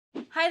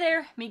Hi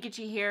there,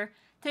 Meekachii here.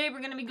 Today we're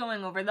going to be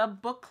going over the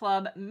book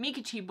club,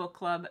 Meekachii Book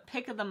Club,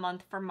 pick of the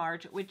month for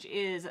March, which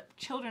is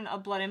Children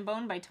of Blood and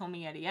Bone by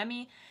Tomi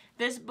Adeyemi.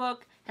 This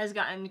book has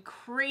gotten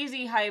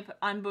crazy hype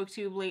on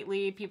BookTube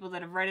lately, people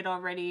that have read it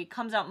already. It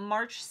comes out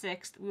March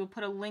 6th. We will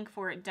put a link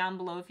for it down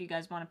below if you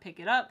guys want to pick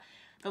it up.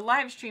 The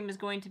live stream is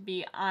going to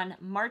be on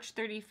March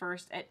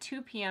 31st at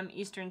 2 p.m.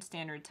 Eastern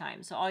Standard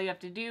Time. So all you have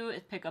to do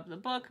is pick up the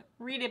book,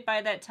 read it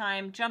by that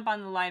time, jump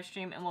on the live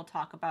stream, and we'll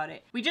talk about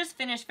it. We just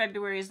finished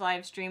February's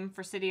live stream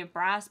for City of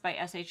Brass by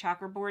S.A.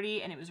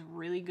 Chakraborty, and it was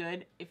really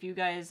good. If you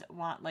guys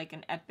want like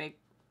an epic,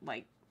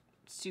 like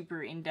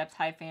super in-depth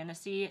high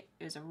fantasy,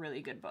 it was a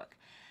really good book.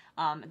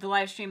 The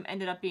live stream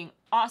ended up being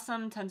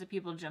awesome. Tons of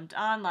people jumped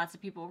on. Lots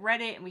of people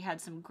read it, and we had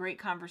some great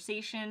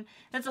conversation.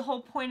 That's the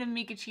whole point of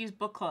Meekachii's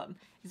book club,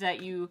 is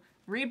that you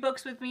read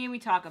books with me and we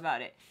talk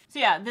about it. So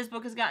yeah, this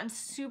book has gotten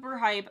super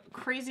hype,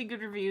 crazy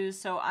good reviews,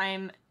 so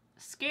I'm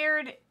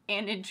scared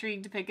and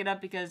intrigued to pick it up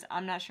because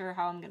I'm not sure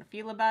how I'm going to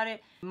feel about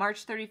it.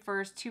 March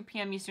 31st, 2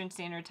 p.m. Eastern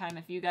Standard Time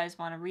if you guys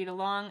want to read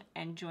along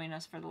and join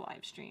us for the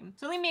live stream.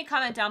 So leave me a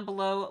comment down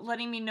below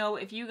letting me know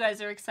if you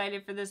guys are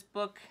excited for this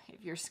book,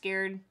 if you're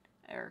scared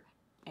or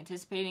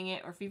anticipating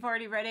it, or if you've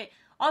already read it.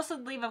 Also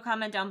leave a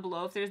comment down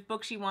below if there's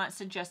books you want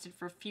suggested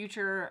for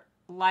future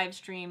live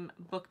stream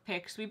book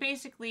picks. We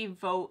basically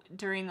vote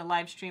during the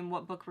live stream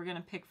what book we're going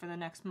to pick for the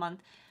next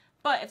month.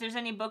 But if there's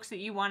any books that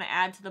you want to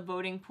add to the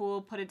voting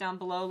pool, put it down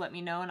below, let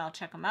me know, and I'll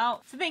check them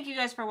out. So thank you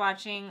guys for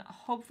watching.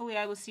 Hopefully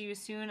I will see you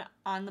soon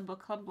on the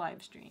book club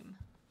live stream.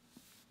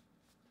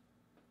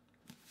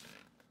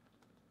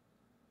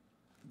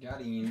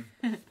 Got him.